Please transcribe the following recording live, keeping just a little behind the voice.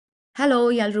Hello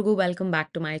ಎಲ್ರಿಗೂ welcome back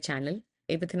to my channel.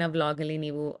 ಇವತ್ತಿನ ವ್ಲಾಗಲ್ಲಿ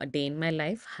ನೀವು ಡೇ ಇನ್ ಮೈ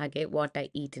ಲೈಫ್ ಹಾಗೆ what I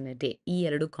eat in a day ಈ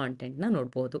ಎರಡು ಕಾಂಟೆಂಟ್ನ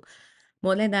ನೋಡ್ಬೋದು.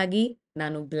 ಮೊದಲನೇದಾಗಿ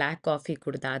ನಾನು ಬ್ಲ್ಯಾಕ್ ಕಾಫಿ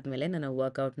ಕುಡ್ದಾದ್ಮೇಲೆ ನನ್ನ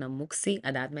ವರ್ಕೌಟ್ನ ಮುಗಿಸಿ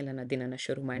ಅದಾದಮೇಲೆ ನನ್ನ ದಿನನ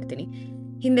ಶುರು ಮಾಡ್ತೀನಿ.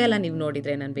 ಹಿಂದೆ ಎಲ್ಲ ನೀವು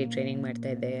ನೋಡಿದರೆ ನಾನು ವೇಟ್ ಟ್ರೈನಿಂಗ್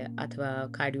ಮಾಡ್ತಾ ಇದ್ದೆ ಅಥವಾ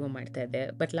ಕಾರ್ಡಿಯೋ ಮಾಡ್ತಾ ಇದ್ದೆ.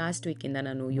 ಬಟ್ ಲಾಸ್ಟ್ ವೀಕಿಂದ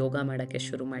ನಾನು ಯೋಗ ಮಾಡೋಕ್ಕೆ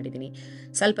ಶುರು ಮಾಡಿದ್ದೀನಿ.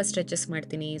 ಸ್ವಲ್ಪ ಸ್ಟ್ರೆಚಸ್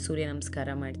ಮಾಡ್ತೀನಿ, ಸೂರ್ಯ ನಮಸ್ಕಾರ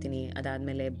ಮಾಡ್ತೀನಿ,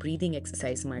 ಅದಾದಮೇಲೆ ಬ್ರೀದಿಂಗ್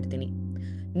ಎಕ್ಸಸೈಸ್ ಮಾಡ್ತೀನಿ.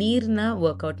 ನೀರನ್ನ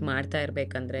ವರ್ಕೌಟ್ ಮಾಡ್ತಾ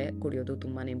ಇರಬೇಕಂದ್ರೆ ಕುಡಿಯೋದು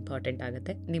ತುಂಬಾ ಇಂಪಾರ್ಟೆಂಟ್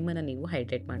ಆಗುತ್ತೆ. ನಿಮ್ಮನ್ನು ನೀವು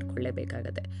ಹೈಡ್ರೇಟ್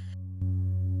ಮಾಡ್ಕೊಳ್ಳೇಬೇಕಾಗತ್ತೆ.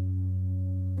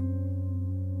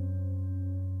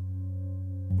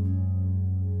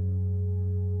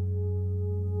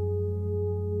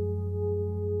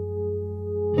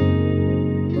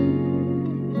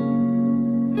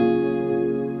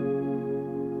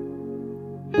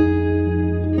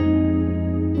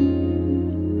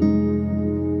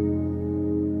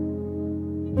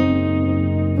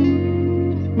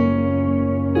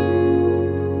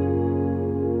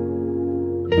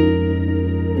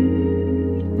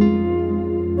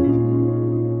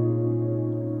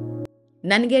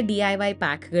 ನನಗೆ DIY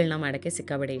ಪ್ಯಾಕ್ಗಳನ್ನ ಮಾಡೋಕ್ಕೆ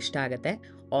ಸಿಕ್ಕಾಬಡೆ ಇಷ್ಟ ಆಗುತ್ತೆ.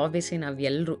 ಆಬ್ವಿಯಸ್ಲಿ ನಾವು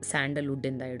ಎಲ್ಲರೂ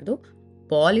ಸ್ಯಾಂಡಲ್ವುಡ್ಡಿಂದ ಹಿಡಿದು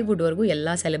ಬಾಲಿವುಡ್ವರೆಗೂ ಎಲ್ಲ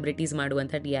ಸೆಲೆಬ್ರಿಟೀಸ್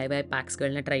ಮಾಡುವಂಥ DIY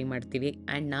ಪ್ಯಾಕ್ಸ್ಗಳನ್ನ ಟ್ರೈ ಮಾಡ್ತೀವಿ.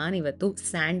 ಆ್ಯಂಡ್ ನಾನಿವತ್ತು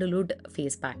ಸ್ಯಾಂಡಲ್ವುಡ್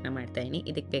ಫೇಸ್ ಪ್ಯಾಕ್ನ ಮಾಡ್ತಾಯಿದ್ದೀನಿ.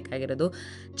 ಇದಕ್ಕೆ ಬೇಕಾಗಿರೋದು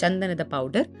ಚಂದನದ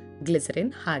ಪೌಡರ್,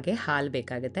 ಗ್ಲಿಸರಿನ್ ಹಾಗೆ ಹಾಲು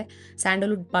ಬೇಕಾಗುತ್ತೆ.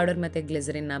 ಸ್ಯಾಂಡಲ್ವುಡ್ ಪೌಡರ್ ಮತ್ತು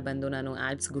ಗ್ಲಿಸರಿನ್ನ ಬಂದು ನಾನು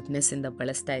ಆಲ್ಪ್ಸ್ ಗುಡ್ನೆಸ್ಸಿಂದ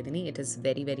ಬಳಸ್ತಾ ಇದ್ದೀನಿ. It is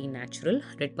very very natural,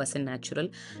 100% natural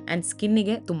and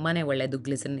ಸ್ಕಿನ್ನಿಗೆ ತುಂಬಾ ಒಳ್ಳೆಯದು.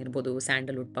 ಗ್ಲಿಸರಿನ್ ಇರ್ಬೋದು,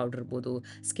 ಸ್ಯಾಂಡಲ್ವುಡ್ ಪೌಡರ್ ಇರ್ಬೋದು,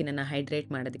 ಸ್ಕಿನ್ನನ್ನು ಹೈಡ್ರೇಟ್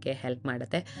ಮಾಡೋದಕ್ಕೆ ಹೆಲ್ಪ್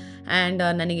ಮಾಡುತ್ತೆ. ಆ್ಯಂಡ್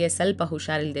ನನಗೆ ಸ್ವಲ್ಪ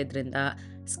ಹುಷಾರಿಲ್ಲದ್ರಿಂದ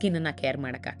ಸ್ಕಿನ್ನನ್ನು ಕೇರ್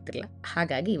ಮಾಡೋಕ್ಕಾಗ್ತಿರಲಿಲ್ಲ.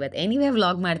 ಹಾಗಾಗಿ ಇವತ್ತು ಎನಿವೇ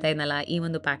ವ್ಲಾಗ್ ಮಾಡ್ತಾ ಇದ್ನಲ್ಲ, ಈ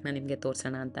ಒಂದು ಪ್ಯಾಕ್ನ ನಿಮಗೆ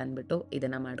ತೋರಿಸೋಣ ಅಂತ ಅಂದ್ಬಿಟ್ಟು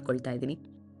ಇದನ್ನು ಮಾಡ್ಕೊಳ್ತಾ ಇದ್ದೀನಿ.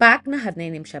 ಪ್ಯಾಕ್ನ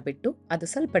 15 ನಿಮಿಷ ಬಿಟ್ಟು ಅದು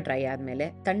ಸ್ವಲ್ಪ ಡ್ರೈ ಆದಮೇಲೆ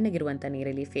ತಣ್ಣಗಿರುವಂಥ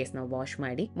ನೀರಲ್ಲಿ ಫೇಸ್ನ ವಾಶ್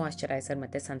ಮಾಡಿ ಮಾಯ್ಶ್ಚರೈಸರ್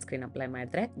ಮತ್ತು ಸನ್ಸ್ಕ್ರೀನ್ ಅಪ್ಲೈ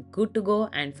ಮಾಡಿದ್ರೆ good to go.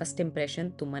 And first impression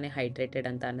ತುಂಬಾ ಹೈಡ್ರೇಟೆಡ್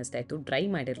ಅಂತ ಅನ್ನಿಸ್ತಾ ಇತ್ತು, ಡ್ರೈ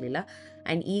ಮಾಡಿರಲಿಲ್ಲ.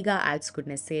 ಆ್ಯಂಡ್ ಈಗ ಆಲ್ಪ್ಸ್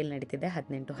ಗುಡ್ನೆಸ್ ಸೇಲ್ ನಡೀತಿದೆ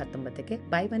 18-19ಕ್ಕೆ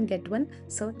ಬೈ 1 get 1.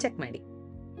 ಸೊ ಚೆಕ್ ಮಾಡಿ.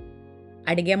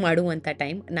 ಅಡುಗೆ ಮಾಡುವಂಥ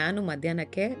ಟೈಮ್ ನಾನು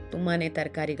ಮಧ್ಯಾಹ್ನಕ್ಕೆ ತುಂಬಾ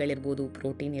ತರಕಾರಿಗಳಿರ್ಬೋದು,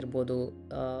 ಪ್ರೋಟೀನ್ ಇರ್ಬೋದು,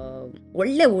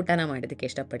 ಒಳ್ಳೆ ಊಟನ ಮಾಡೋದಕ್ಕೆ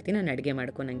ಇಷ್ಟಪಡ್ತೀನಿ. ನಾನು ಅಡುಗೆ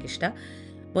ಮಾಡ್ಕೊ ನಂಗೆ ಇಷ್ಟ.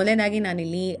 ಮೊದಲನೇದಾಗಿ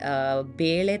ನಾನಿಲ್ಲಿ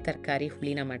ಬೇಳೆ ತರಕಾರಿ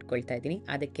ಹುಳಿನ ಮಾಡ್ಕೊಳ್ತಾ ಇದ್ದೀನಿ.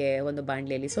 ಅದಕ್ಕೆ ಒಂದು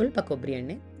ಬಾಣಲೆಯಲ್ಲಿ ಸ್ವಲ್ಪ ಕೊಬ್ಬರಿ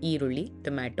ಎಣ್ಣೆ, ಈರುಳ್ಳಿ,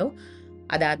 ಟೊಮ್ಯಾಟೊ,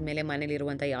 ಅದಾದಮೇಲೆ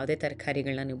ಮನೇಲಿರುವಂಥ ಯಾವುದೇ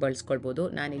ತರಕಾರಿಗಳನ್ನ ನೀವು ಬಳಸ್ಕೊಳ್ಬೋದು.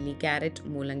 ನಾನಿಲ್ಲಿ ಕ್ಯಾರೆಟ್,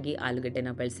 ಮೂಲಂಗಿ,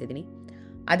 ಆಲೂಗಡ್ಡೆನ ಬಳಸಿದ್ದೀನಿ.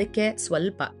 ಅದಕ್ಕೆ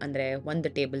ಸ್ವಲ್ಪ ಅಂದರೆ 1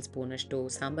 ಟೇಬಲ್ ಸ್ಪೂನಷ್ಟು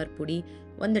ಸಾಂಬಾರು ಪುಡಿ,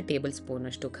 1 ಟೇಬಲ್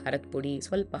ಸ್ಪೂನಷ್ಟು ಖಾರದ ಪುಡಿ,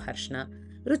 ಸ್ವಲ್ಪ ಅರಿಶಿನ,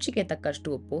 ರುಚಿಗೆ ತಕ್ಕಷ್ಟು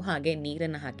ಉಪ್ಪು ಹಾಗೆ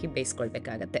ನೀರನ್ನು ಹಾಕಿ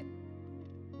ಬೇಯಿಸ್ಕೊಳ್ಬೇಕಾಗತ್ತೆ.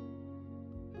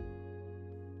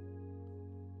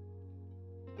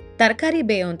 ತರಕಾರಿ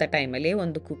ಬೇಯುವಂಥ ಟೈಮಲ್ಲಿ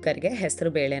ಒಂದು ಕುಕ್ಕರ್ಗೆ ಹೆಸರು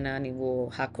ಬೇಳೆನ ನೀವು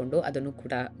ಹಾಕ್ಕೊಂಡು ಅದನ್ನು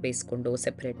ಕೂಡ ಬೇಯಿಸ್ಕೊಂಡು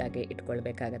ಸೆಪ್ರೇಟಾಗಿ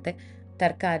ಇಟ್ಕೊಳ್ಬೇಕಾಗತ್ತೆ.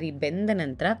 ತರಕಾರಿ ಬೆಂದ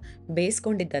ನಂತರ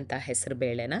ಬೇಯಿಸ್ಕೊಂಡಿದ್ದಂಥ ಹೆಸರು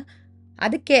ಬೇಳೆನ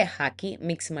ಅದಕ್ಕೆ ಹಾಕಿ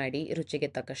ಮಿಕ್ಸ್ ಮಾಡಿ ರುಚಿಗೆ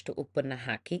ತಕ್ಕಷ್ಟು ಉಪ್ಪನ್ನು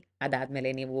ಹಾಕಿ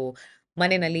ಅದಾದಮೇಲೆ ನೀವು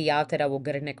ಮನೆಯಲ್ಲಿ ಯಾವ ಥರ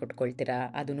ಒಗ್ಗರಣೆ ಕೊಟ್ಕೊಳ್ತೀರಾ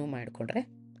ಅದನ್ನು ಮಾಡಿಕೊಂಡ್ರೆ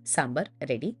ಸಾಂಬಾರ್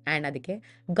ರೆಡಿ. ಆ್ಯಂಡ್ ಅದಕ್ಕೆ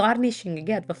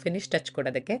ಗಾರ್ನಿಷಿಂಗಿಗೆ ಅಥವಾ ಫಿನಿಶ್ ಟಚ್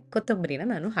ಕೊಡೋದಕ್ಕೆ ಕೊತ್ತಂಬರಿನ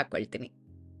ನಾನು ಹಾಕ್ಕೊಳ್ತೀನಿ.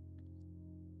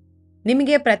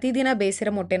 ನಿಮಗೆ ಪ್ರತಿದಿನ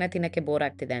ಬೇಯಿಸಿರೋ ಮೊಟ್ಟೆನ ತಿನ್ನೋಕ್ಕೆ ಬೋರ್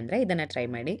ಆಗ್ತಿದೆ ಅಂದರೆ ಇದನ್ನು ಟ್ರೈ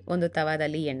ಮಾಡಿ. ಒಂದು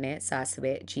ತವಾದಲ್ಲಿ ಎಣ್ಣೆ,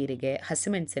 ಸಾಸಿವೆ, ಜೀರಿಗೆ,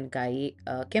 ಹಸಿಮೆಣಸಿನ್ಕಾಯಿ,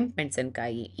 ಕೆಂಪು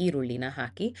ಮೆಣಸಿನ್ಕಾಯಿ, ಈರುಳ್ಳಿನ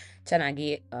ಹಾಕಿ ಚೆನ್ನಾಗಿ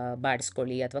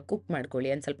ಬಾಡಿಸ್ಕೊಳ್ಳಿ ಅಥವಾ ಕುಕ್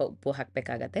ಮಾಡ್ಕೊಳ್ಳಿ. ಒಂದು ಸ್ವಲ್ಪ ಉಪ್ಪು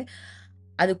ಹಾಕಬೇಕಾಗತ್ತೆ.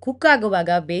 ಅದು ಕುಕ್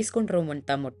ಆಗುವಾಗ ಬೇಯಿಸ್ಕೊಂಡಿರುವಂಥ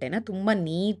ಮೊಟ್ಟೆನ ತುಂಬ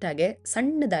ನೀಟಾಗಿ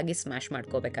ಸಣ್ಣದಾಗಿ ಸ್ಮ್ಯಾಶ್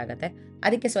ಮಾಡ್ಕೋಬೇಕಾಗತ್ತೆ.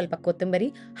 ಅದಕ್ಕೆ ಸ್ವಲ್ಪ ಕೊತ್ತಂಬರಿ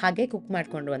ಹಾಗೆ ಕುಕ್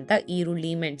ಮಾಡ್ಕೊಂಡಿರುವಂಥ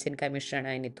ಈರುಳ್ಳಿ, ಮೆಣಸಿನ್ಕಾಯಿ ಮಿಶ್ರಣ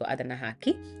ಏನಿತ್ತು ಅದನ್ನು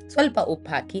ಹಾಕಿ ಸ್ವಲ್ಪ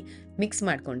ಉಪ್ಪು ಹಾಕಿ ಮಿಕ್ಸ್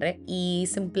ಮಾಡಿಕೊಂಡ್ರೆ ಈ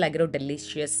ಸಿಂಪಲ್ ಆಗಿರೋ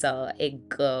ಡೆಲಿಷಿಯಸ್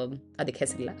ಎಗ್, ಅದಕ್ಕೆ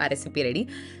ಹೆಸರಿಲ್ಲ, ಆ ರೆಸಿಪಿ ರೆಡಿ.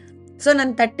 ಸೊ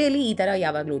ನನ್ನ ತಟ್ಟೆಯಲ್ಲಿ ಈ ಥರ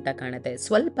ಯಾವಾಗಲೂ ಊಟ ಕಾಣುತ್ತೆ.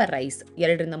 ಸ್ವಲ್ಪ ರೈಸ್,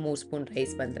 2-3 ಸ್ಪೂನ್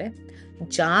ರೈಸ್ ಬಂದರೆ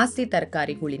ಜಾಸ್ತಿ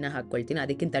ತರಕಾರಿ ಹುಳಿನ ಹಾಕ್ಕೊಳ್ತೀನಿ.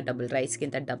 ಅದಕ್ಕಿಂತ ಡಬಲ್,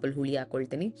 ರೈಸ್ಗಿಂತ ಡಬಲ್ ಹುಳಿ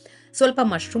ಹಾಕ್ಕೊಳ್ತೀನಿ. ಸ್ವಲ್ಪ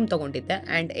ಮಶ್ರೂಮ್ ತೊಗೊಂಡಿದ್ದೆ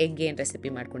ಆ್ಯಂಡ್ ಎಗ್ ಏನು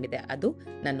ರೆಸಿಪಿ ಮಾಡ್ಕೊಂಡಿದ್ದೆ ಅದು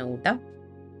ನನ್ನ ಊಟ.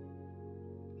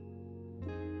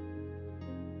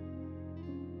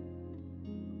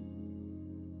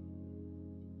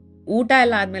 ಊಟ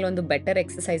ಎಲ್ಲ ಆದಮೇಲೆ ಒಂದು ಬೆಟರ್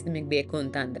ಎಕ್ಸಸೈಸ್ ನಿಮಗೆ ಬೇಕು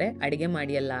ಅಂತ ಅಂದರೆ ಅಡುಗೆ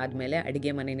ಮಾಡಿ ಎಲ್ಲ ಆದಮೇಲೆ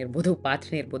ಅಡುಗೆ ಮನೆನಿರ್ಬೋದು,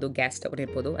 ಪಾತ್ರೆ ಇರ್ಬೋದು, ಗ್ಯಾಸ್ ಸ್ಟವ್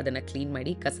ಇರ್ಬೋದು, ಅದನ್ನು ಕ್ಲೀನ್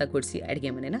ಮಾಡಿ ಕಸ ಗುಡಿಸಿ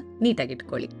ಅಡುಗೆ ಮನೆನ ನೀಟಾಗಿ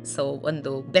ಇಟ್ಕೊಳ್ಳಿ. ಸೊ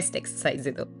ಒಂದು ಬೆಸ್ಟ್ ಎಕ್ಸಸೈಸ್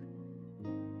ಇದು.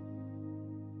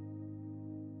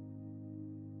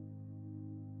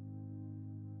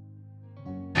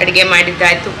 ಅಡುಗೆ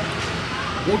ಮಾಡಿದ್ದಾಯಿತು,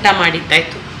 ಊಟ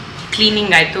ಮಾಡಿದ್ದಾಯಿತು,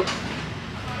 ಕ್ಲೀನಿಂಗ್ ಆಯಿತು.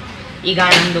 ಈಗ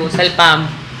ನಮ್ಮದು ಸ್ವಲ್ಪ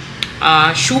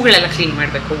ಶೂಗಳೆಲ್ಲ ಕ್ಲೀನ್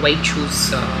ಮಾಡಬೇಕು. White shoes,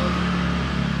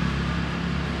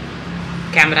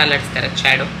 camera ಲಡ್ಸ್ತಾರೆ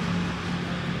shadow.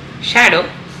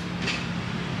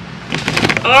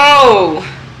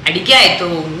 ಅಡುಗೆ ಆಯಿತು,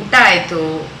 ಊಟ ಆಯಿತು.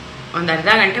 ಒಂದು ಅರ್ಧ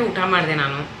ಗಂಟೆ ಊಟ ಮಾಡಿದೆ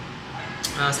ನಾನು.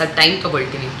 ಸ್ವಲ್ಪ ಟೈಮ್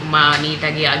ತೊಗೊಳ್ತೀನಿ, ತುಂಬ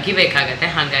ನೀಟಾಗಿ ಅಗಿಬೇಕಾಗತ್ತೆ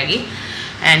ಹಾಗಾಗಿ.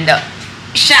 ಆ್ಯಂಡ್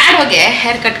ಶ್ಯಾಡೋಗೆ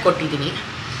ಹೇರ್ ಕಟ್ ಕೊಟ್ಟಿದ್ದೀನಿ.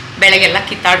 ಬೆಳಗ್ಗೆಲ್ಲ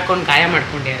ಕಿತ್ತಾಡ್ಕೊಂಡು ಗಾಯ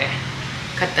ಮಾಡ್ಕೊಂಡಿದ್ದಾರೆ.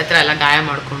 ಕತ್ತತ್ರ ಎಲ್ಲ ಗಾಯ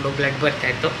ಮಾಡಿಕೊಂಡು ಬ್ಲಡ್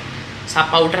ಬರ್ತಾಯಿತ್ತು. ಸೊ ಆ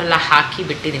ಪೌಡ್ರೆಲ್ಲ ಹಾಕಿ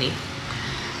ಬಿಟ್ಟಿದ್ದೀನಿ.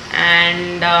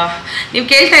 ಆ್ಯಂಡ್ ನೀವು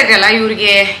ಕೇಳ್ತಾ ಇದ್ರಲ್ಲ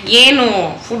ಇವ್ರಿಗೆ ಏನು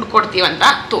ಫುಡ್ ಕೊಡ್ತೀವಂತ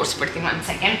ತೋರಿಸ್ಬಿಡ್ತೀನಿ. 1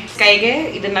 ಸೆಕೆಂಡ್. ಕೈಗೆ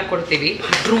ಇದನ್ನು ಕೊಡ್ತೀವಿ,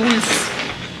 ರೂಲ್ಸ್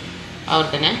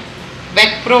ಅವ್ರದೇ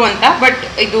ವೆಟ್ ಪ್ರೋ ಅಂತ. ಬಟ್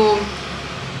ಇದು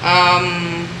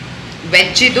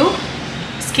ವೆಜ್, ಇದು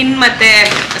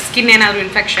ಸ್ಕಿನ್ ಏನಾದರೂ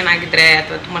ಇನ್ಫೆಕ್ಷನ್ ಆಗಿದ್ರೆ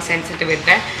ಅಥವಾ ತುಂಬ ಸೆನ್ಸಿಟಿವ್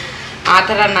ಇದ್ದರೆ ಆ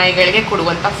ಥರ ನಾಯಿಗಳಿಗೆ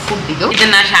ಕೊಡುವಂಥ ಫುಡ್ ಇದು.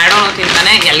 ಇದನ್ನು ಶ್ಯಾಡೋನು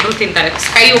ತಿಂತಾನೆ, ಎಲ್ಲರೂ ತಿಂತಾರೆ.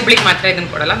 ಸ್ಕೈ ಒಬ್ಳಿಗೆ ಮಾತ್ರ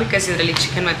ಇದನ್ನು ಕೊಡೋಲ್ಲ, ಬಿಕಾಸ್ ಇದರಲ್ಲಿ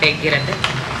ಚಿಕನ್ ಮತ್ತು ಎಗ್ ಇರುತ್ತೆ.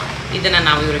 ಇದನ್ನು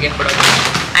ನಾವು ಇವರಿಗೆ ಕೊಡೋದು.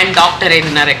 ಆ್ಯಂಡ್ ಡಾಕ್ಟರೇ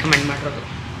ಇದನ್ನು ರೆಕಮೆಂಡ್ ಮಾಡಿರೋದು.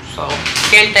 ಸೊ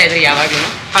ಕೇಳ್ತಾ ಇದ್ರಿ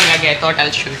ಯಾವಾಗಲೂ, ಹಾಗಾಗಿ I thought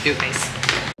I'll show you guys.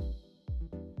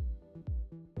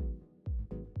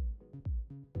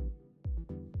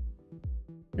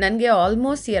 ನನಗೆ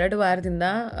ಆಲ್ಮೋಸ್ಟ್ 2 ವಾರದಿಂದ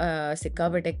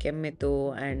ಸಿಕ್ಕಾಪಟ್ಟೆ ಕೆಮ್ಮಿತ್ತು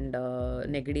ಆ್ಯಂಡ್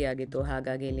ನೆಗಡಿ ಆಗಿತ್ತು.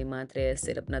 ಹಾಗಾಗಿ ಇಲ್ಲಿ ಮಾತ್ರೆ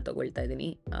ಸಿರಪ್ನ ತೊಗೊಳ್ತಾ ಇದ್ದೀನಿ.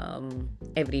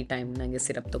 ಎವ್ರಿ ಟೈಮ್ ನನಗೆ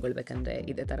ಸಿರಪ್ ತೊಗೊಳ್ಬೇಕಂದ್ರೆ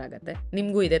ಇದೇ ಥರ ಆಗುತ್ತೆ.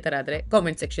 ನಿಮಗೂ ಇದೇ ಥರ ಆದರೆ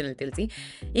ಕಾಮೆಂಟ್ ಸೆಕ್ಷನಲ್ಲಿ ತಿಳಿಸಿ.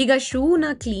 ಈಗ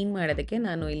ಶೂನ ಕ್ಲೀನ್ ಮಾಡೋದಕ್ಕೆ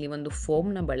ನಾನು ಇಲ್ಲಿ ಒಂದು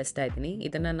ಫೋಮ್ನ ಬಳಸ್ತಾ ಇದ್ದೀನಿ.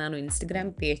 ಇದನ್ನು ನಾನು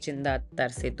ಇನ್ಸ್ಟಾಗ್ರಾಮ್ ಪೇಜಿಂದ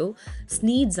ತರಿಸಿದ್ದು,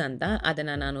 ಸ್ನೀಡ್ಸ್ ಅಂತ.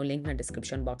 ಅದನ್ನು ನಾನು ಲಿಂಕ್ನ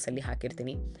ಡಿಸ್ಕ್ರಿಪ್ಷನ್ ಬಾಕ್ಸಲ್ಲಿ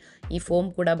ಹಾಕಿರ್ತೀನಿ. ಈ ಫೋಮ್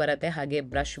ಕೂಡ ಬರುತ್ತೆ, ಹಾಗೆ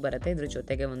ಬ್ರಷ್ ಬರುತ್ತೆ. ಇದ್ರ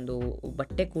ಜೊತೆಗೆ ಒಂದು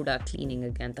ಬಟ್ಟೆ ಕೂಡ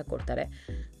ಕ್ಲೀನಿಂಗಿಗೆ ಅಂತ ಕೊಡ್ತಾರೆ.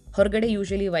 ಹೊರಗಡೆ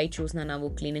ಯೂಶ್ವಲಿ ವೈಟ್ ಶೂಸ್ನ ನಾವು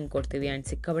ಕ್ಲೀನಿಂಗ್ ಕೊಡ್ತೀವಿ ಆ್ಯಂಡ್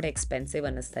ಸಿಕ್ಕಾಬಡೆ ಎಕ್ಸ್ಪೆನ್ಸಿವ್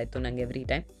ಅನ್ನಿಸ್ತಾ ಇತ್ತು ನನಗೆ ಎವ್ರಿ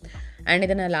ಟೈಮ್. ಆ್ಯಂಡ್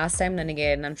ಇದನ್ನು ಲಾಸ್ಟ್ ಟೈಮ್ ನನಗೆ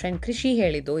ನನ್ನ ಫ್ರೆಂಡ್ ಕೃಷಿ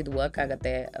ಹೇಳಿದ್ದು, ಇದು ವರ್ಕ್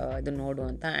ಆಗುತ್ತೆ, ಇದು ನೋಡು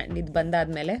ಅಂತ. ಆ್ಯಂಡ್ ಇದು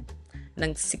ಬಂದಾದಮೇಲೆ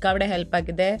ನಂಗೆ ಸಿಕ್ಕಾಬಡೆ ಹೆಲ್ಪ್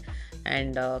ಆಗಿದೆ.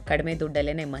 ಆ್ಯಂಡ್ ಕಡಿಮೆ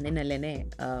ದುಡ್ಡಲ್ಲೇ ಮನೆಯಲ್ಲೇ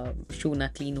ಶೂನ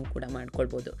ಕ್ಲೀನು ಕೂಡ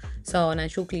ಮಾಡ್ಕೊಳ್ಬೋದು. ಸೊ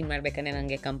ನಾನು ಶೂ ಕ್ಲೀನ್ ಮಾಡಬೇಕಂದ್ರೆ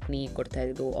ನನಗೆ ಕಂಪ್ನಿ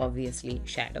ಕೊಡ್ತಾಯಿದ್ದು ಆಬ್ವಿಯಸ್ಲಿ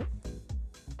ಶ್ಯಾಡೋ.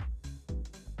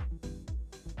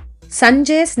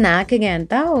 ಸಂಜೆ ಸ್ನ್ಯಾಕಿಗೆ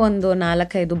ಅಂತ ಒಂದು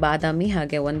 4-5 ಬಾದಾಮಿ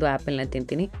ಹಾಗೆ ಒಂದು ಆ್ಯಪಲ್ನ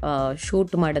ತಿಂತೀನಿ.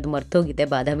 ಶೂಟ್ ಮಾಡೋದು ಮರ್ತೋಗಿದೆ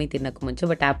ಬಾದಾಮಿ ತಿನ್ನೋಕ್ಕೂ ಮುಂಚೆ.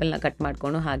 ಬಟ್ ಆ್ಯಪಲ್ನ ಕಟ್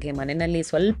ಮಾಡಿಕೊಂಡು ಹಾಗೆ ಮನೆಯಲ್ಲಿ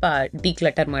ಸ್ವಲ್ಪ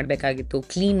ಡಿಕ್ಲಟರ್ ಮಾಡಬೇಕಾಗಿತ್ತು,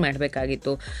 ಕ್ಲೀನ್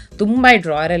ಮಾಡಬೇಕಾಗಿತ್ತು. ತುಂಬ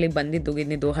ಡ್ರಾಯರಲ್ಲಿ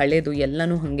ಬಂದಿದ್ದು ಹಳೇದು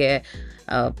ಎಲ್ಲನೂ ಹಾಗೆ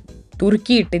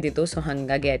ತುರ್ಕಿ ಇಟ್ಟಿದ್ದಿತ್ತು. ಸೊ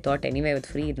ಹಾಗಾಗಿ I thought anyway with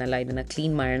free ಇದನ್ನೆಲ್ಲ ಇದನ್ನು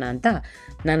ಕ್ಲೀನ್ ಮಾಡೋಣ ಅಂತ.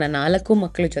 ನನ್ನ 4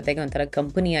 ಮಕ್ಕಳ ಜೊತೆಗೆ ಒಂಥರ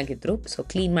ಕಂಪನಿ ಆಗಿದ್ದರು. ಸೊ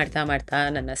ಕ್ಲೀನ್ ಮಾಡ್ತಾ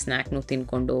ನನ್ನ ಸ್ನ್ಯಾಕ್ನೂ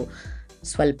ತಿನ್ಕೊಂಡು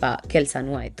ಸ್ವಲ್ಪ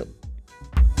ಕೆಲಸನೂ ಆಯಿತು.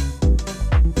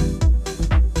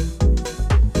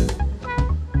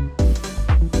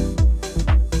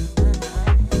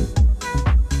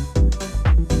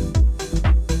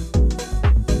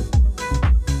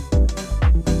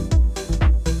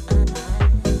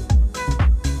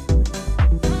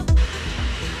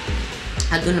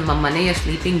 ಅದು ನಮ್ಮ ಮನೆಯ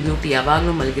ಸ್ಲೀಪಿಂಗ್ ಬ್ಯೂಟಿ,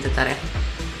 ಯಾವಾಗಲೂ ಮಲಗಿರ್ತಾರೆ.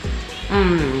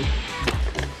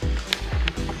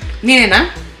 ನೀನೇನಾ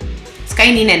ಸ್ಕೈ?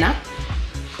 ನೀನೇನಾ?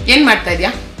 ಏನು ಮಾಡ್ತಾ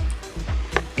ಇದೆಯಾ?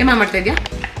 ಏನ ಮಾಡ್ತಾ ಇದೆಯಾ?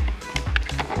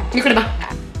 ಈ ಕಡೆ ಬಾ,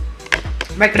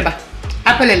 ಈ ಕಡೆ ಬಾ.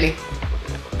 ಆ್ಯಪಲಲ್ಲಿ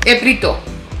ಪ್ರೀತೋ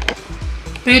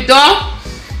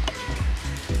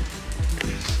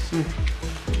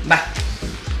ಬಾ.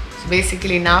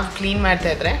 ಬೇಸಿಕಲಿ ನಾವು ಕ್ಲೀನ್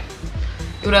ಮಾಡ್ತಾ ಇದ್ರೆ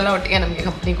ಇವರೆಲ್ಲ ಒಟ್ಟಿಗೆ ನಮಗೆ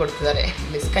ಕಂಪ್ನಿ ಕೊಡ್ತಿದ್ದಾರೆ.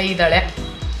 ಇಲ್ಲಿ ಸ್ಕೈ ಇದ್ದಾಳೆ,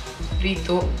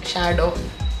 ಪ್ರೀತು, ಶ್ಯಾಡೋ,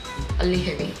 ಅಲ್ಲಿ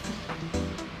ಹೆವಿ.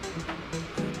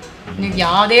 ನೀವು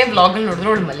ಯಾವುದೇ ವ್ಲಾಗಲ್ಲಿ ನೋಡಿದ್ರು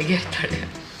ಅವಳು ಮಲ್ಲಿಗೆ ಇರ್ತಾಳೆ.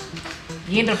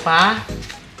 ಏನರಪ್ಪ,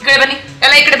 ಈ ಕಡೆ ಬನ್ನಿ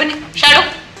ಎಲ್ಲ, ಈ ಕಡೆ ಬನ್ನಿ. ಶ್ಯಾಡೋ,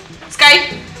 ಸ್ಕೈ,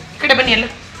 ಈ ಕಡೆ ಬನ್ನಿ ಎಲ್ಲ,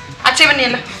 ಆಚೆ ಬನ್ನಿ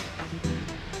ಎಲ್ಲ.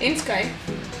 ಏನು ಸ್ಕೈ?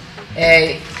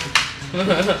 ಏಯ್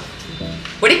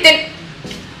ಹೊಡಿತೇನೆ.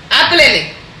 ಆ್ಯಪಲಲ್ಲಿ,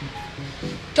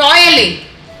 ಟಾಯಲ್ಲಿ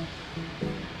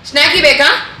ಸ್ನ್ಯಾಕಿ ಬೇಕಾ?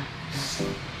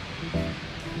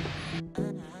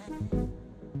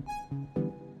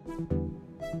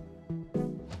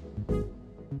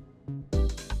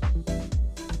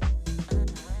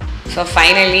 So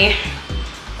finally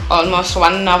almost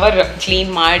 1 hour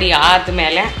clean ಮಾಡಿ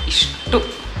ಆದಮೇಲೆ ಇಷ್ಟು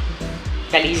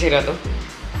ಗಲೀಜಿರೋದು.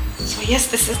 So S,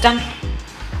 this is done.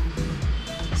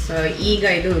 So ಈಗ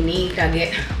ಇದು ನೀಟಾಗಿ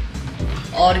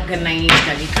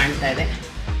ಆರ್ಗನೈಸ್ಡ್ ಆಗಿ ಕಾಣ್ತಾ ಇದೆ.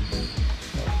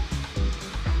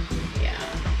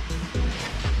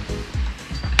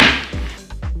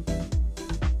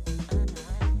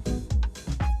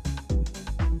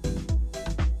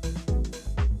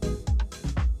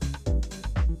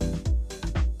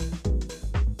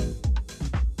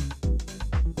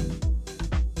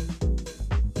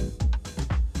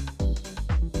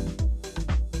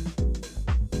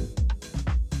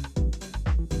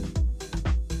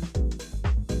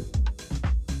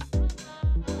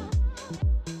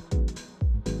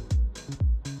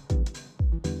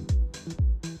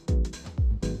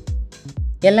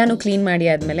 ಎಲ್ಲನೂ ಕ್ಲೀನ್ ಮಾಡಿ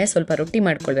ಆದಮೇಲೆ ಸ್ವಲ್ಪ ರೊಟ್ಟಿ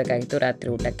ಮಾಡ್ಕೊಳ್ಬೇಕಾಗಿತ್ತು ರಾತ್ರಿ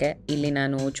ಊಟಕ್ಕೆ. ಇಲ್ಲಿ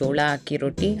ನಾನು ಜೋಳ ಅಕ್ಕಿ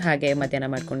ರೊಟ್ಟಿ, ಹಾಗೆ ಮಧ್ಯಾಹ್ನ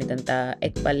ಮಾಡ್ಕೊಂಡಿದ್ದಂಥ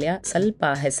ಎಗ್ ಪಲ್ಯ, ಸ್ವಲ್ಪ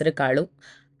ಹೆಸರು ಕಾಳು,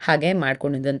 ಹಾಗೆ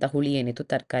ಮಾಡ್ಕೊಂಡಿದ್ದಂಥ ಹುಳಿ ಏನಿತ್ತು,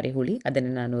 ತರಕಾರಿ ಹುಳಿ,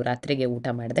 ಅದನ್ನು ನಾನು ರಾತ್ರಿಗೆ ಊಟ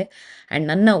ಮಾಡಿದೆ. ಆ್ಯಂಡ್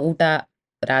ನನ್ನ ಊಟ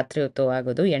ರಾತ್ರಿ ಹೊತ್ತು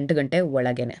ಆಗೋದು 8 ಗಂಟೆ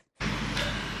ಒಳಗೇನೆ.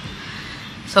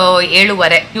 ಸೊ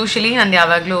 7:15 ಯೂಶ್ವಲಿ ನಂದು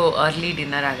ಯಾವಾಗಲೂ ಅರ್ಲಿ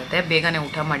ಡಿನ್ನರ್ ಆಗುತ್ತೆ. ಬೇಗನೆ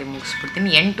ಊಟ ಮಾಡಿ ಮುಗಿಸ್ಬಿಡ್ತೀನಿ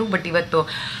 8. ಬಟ್ ಇವತ್ತು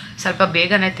ಸ್ವಲ್ಪ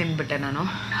ಬೇಗನೆ ತಿಂದ್ಬಿಟ್ಟೆ ನಾನು,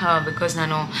 ಬಿಕಾಸ್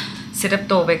ನಾನು ಸಿರಪ್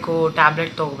ತೊಗೋಬೇಕು,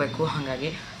 ಟ್ಯಾಬ್ಲೆಟ್ ತೊಗೋಬೇಕು,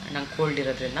 ಹಾಗಾಗಿ ನಂಗೆ ಕೋಲ್ಡ್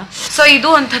ಇರೋದ್ರಿಂದ. ಸೊ ಇದು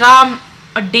ಒಂಥರ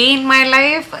day in my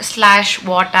life /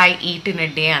 what I eat in a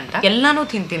day ಅಂತ. ಎಲ್ಲನೂ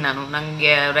ತಿಂತೀನಿ ನಾನು.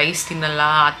 ನನಗೆ ರೈಸ್ ತಿನ್ನಲ್ಲ,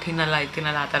 ಅದು ತಿನ್ನಲ್ಲ, ಇದು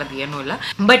ತಿನ್ನಲ್ಲ, ಆ ಥರದ್ದು ಏನೂ ಇಲ್ಲ.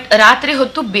 ಬಟ್ ರಾತ್ರಿ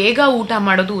ಹೊತ್ತು ಬೇಗ ಊಟ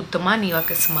ಮಾಡೋದು ಉತ್ತಮ. ನೀವು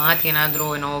ಅಕಸ್ಮಾತ್ ಏನಾದರೂ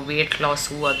ವೇಟ್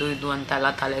ಲಾಸು ಅದು ಇದು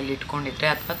ಅಂತೆಲ್ಲ ತಲೆಯಲ್ಲಿ ಇಟ್ಕೊಂಡಿದ್ರೆ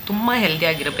ಅಥವಾ ತುಂಬ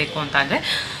ಹೆಲ್ದಿಯಾಗಿರಬೇಕು ಅಂತ ಅಂದರೆ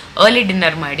ಅರ್ಲಿ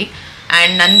ಡಿನ್ನರ್ ಮಾಡಿ.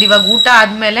 ಆ್ಯಂಡ್ ನಂದು ಇವಾಗ ಊಟ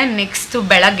ಆದಮೇಲೆ ನೆಕ್ಸ್ಟ್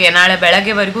ನಾಳೆ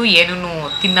ಬೆಳಗ್ಗೆವರೆಗೂ ಏನೂ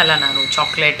ತಿನ್ನಲ್ಲ ನಾನು.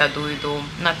 ಚಾಕ್ಲೇಟ್ ಅದು ಇದು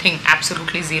ನಥಿಂಗ್,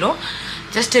 ಆಬ್ಸಲ್ಯೂಟ್ಲಿ ಝೀರೋ.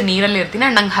 ಜಸ್ಟ್ ನೀರಲ್ಲಿ ಇರ್ತೀನಿ.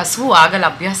 ಆ್ಯಂಡ್ ನಂಗೆ ಹಸಿವು ಆಗಲ್ಲ,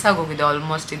 ಅಭ್ಯಾಸ ಆಗೋಗಿದೆ.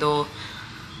 ಆಲ್ಮೋಸ್ಟ್ ಇದು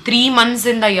 3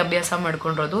 ಮಂತ್ಸಿಂದ ಈ ಅಭ್ಯಾಸ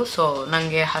ಮಾಡ್ಕೊಂಡಿರೋದು. ಸೊ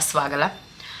ನನಗೆ ಹಸಿವಾಗಲ್ಲ.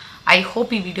 ಐ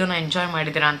ಹೋಪ್ ಈ ವಿಡಿಯೋನ ಎಂಜಾಯ್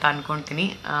ಮಾಡಿದ್ದೀರಾ ಅಂತ ಅಂದ್ಕೊಳ್ತೀನಿ.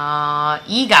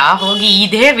 ಈಗ ಹೋಗಿ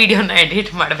ಇದೇ ವಿಡಿಯೋನ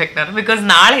ಎಡಿಟ್ ಮಾಡ್ಬೇಕು ನಾನು, ಬಿಕಾಸ್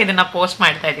ನಾಳೆ ಇದನ್ನು ಪೋಸ್ಟ್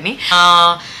ಮಾಡ್ತಾ ಇದ್ದೀನಿ.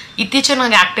 ಇತ್ತೀಚೆಗೆ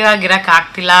ನನಗೆ ಆ್ಯಕ್ಟಿವ್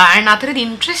ಆಗಿರೋಕ್ಕಾಗ್ತಿಲ್ಲ. ಆ್ಯಂಡ್ ಆ ಥರದ್ದು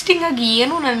ಇಂಟ್ರೆಸ್ಟಿಂಗ್ ಆಗಿ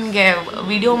ಏನು ನನಗೆ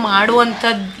ವಿಡಿಯೋ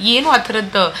ಮಾಡುವಂಥದ್ದು ಏನು ಆ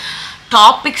ಥರದ್ದು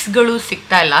ಟಾಪಿಕ್ಸ್ಗಳು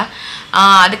ಸಿಗ್ತಾ ಇಲ್ಲ.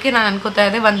 ಅದಕ್ಕೆ ನಾನು ಅನ್ಕೋತಾ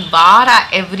ಇದ್ದೆ ಒಂದು ವಾರ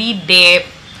every day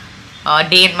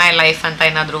in my life ಅಂತ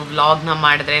ಏನಾದರೂ ವ್ಲಾಗ್ನ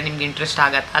ಮಾಡಿದ್ರೆ ನಿಮ್ಗೆ ಇಂಟ್ರೆಸ್ಟ್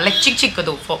ಆಗತ್ತೆ. ಲೈಕ್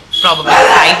ಚಿಕ್ಕದು ಪ್ರಾಬಬ್ಲಿ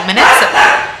 5 ಮಿನಿಟ್ಸ್.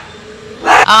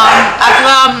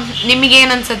 ಅಥವಾ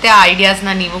ನಿಮಗೇನು ಅನ್ಸುತ್ತೆ ಆ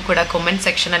ಐಡಿಯಾಸ್ನ ನೀವು ಕೂಡ ಕಾಮೆಂಟ್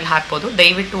ಸೆಕ್ಷನಲ್ಲಿ ಹಾಕ್ಬೋದು.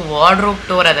 ದಯವಿಟ್ಟು ವಾರ್ಡ್ರೋಬ್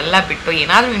ಟೂರ್ ಅದೆಲ್ಲ ಬಿಟ್ಟು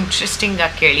ಏನಾದರೂ ಇಂಟ್ರೆಸ್ಟಿಂಗ್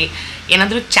ಆಗಿ ಕೇಳಿ,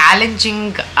 ಏನಾದರೂ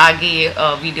ಚಾಲೆಂಜಿಂಗ್ ಆಗಿ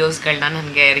ವಿಡಿಯೋಸ್ಗಳನ್ನ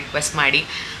ನನಗೆ ರಿಕ್ವೆಸ್ಟ್ ಮಾಡಿ.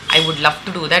 I would love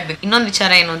to do that. ಇನ್ನೊಂದು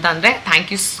ವಿಚಾರ ಏನು ಅಂತ ಅಂದರೆ,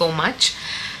 ಥ್ಯಾಂಕ್ ಯು ಸೋ ಮಚ್.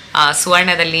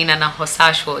 ಸುವರ್ಣದಲ್ಲಿ ನನ್ನ ಹೊಸ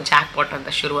ಶೋ ಜಾಕ್ಪಾಟ್ ಅಂತ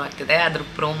ಶುರು ಆಗ್ತಿದೆ. ಅದ್ರ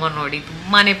ಪ್ರೋಮೋ ನೋಡಿ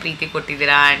ತುಂಬಾ ಪ್ರೀತಿ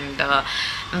ಕೊಟ್ಟಿದ್ದೀರಾ. And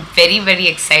I am very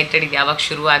excited ಇದು ಯಾವಾಗ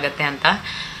ಶುರು ಆಗುತ್ತೆ ಅಂತ.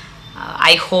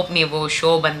 ಐ ಹೋಪ್ ನೀವು ಶೋ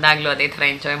ಬಂದಾಗಲೂ ಅದೇ ಥರ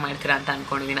ಎಂಜಾಯ್ ಮಾಡ್ತೀರಾ ಅಂತ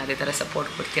ಅಂದ್ಕೊಂಡಿದ್ದೀನಿ, ಅದೇ ಥರ ಸಪೋರ್ಟ್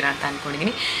ಕೊಡ್ತೀರಾ ಅಂತ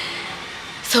ಅಂದ್ಕೊಂಡಿದ್ದೀನಿ.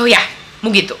 ಸೊ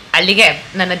ಮುಗೀತು, ಅಲ್ಲಿಗೆ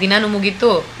ನನ್ನ ದಿನವೂ ಮುಗೀತು,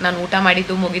 ನಾನು ಊಟ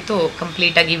ಮಾಡಿದ್ದು ಮುಗೀತು,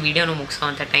 ಕಂಪ್ಲೀಟಾಗಿ ವೀಡಿಯೋನು ಮುಗಿಸೋ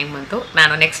ಅಂಥ ಟೈಮ್ ಬಂತು.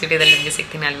 ನಾನು ನೆಕ್ಸ್ಟ್ ವಿಡಿಯೋದಲ್ಲಿ ನಿಮಗೆ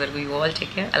ಸಿಗ್ತೀನಿ. ಅಲ್ಲಿವರೆಗೂ you all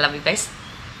take care. I love you guys.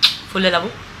 Full love.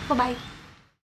 Bye.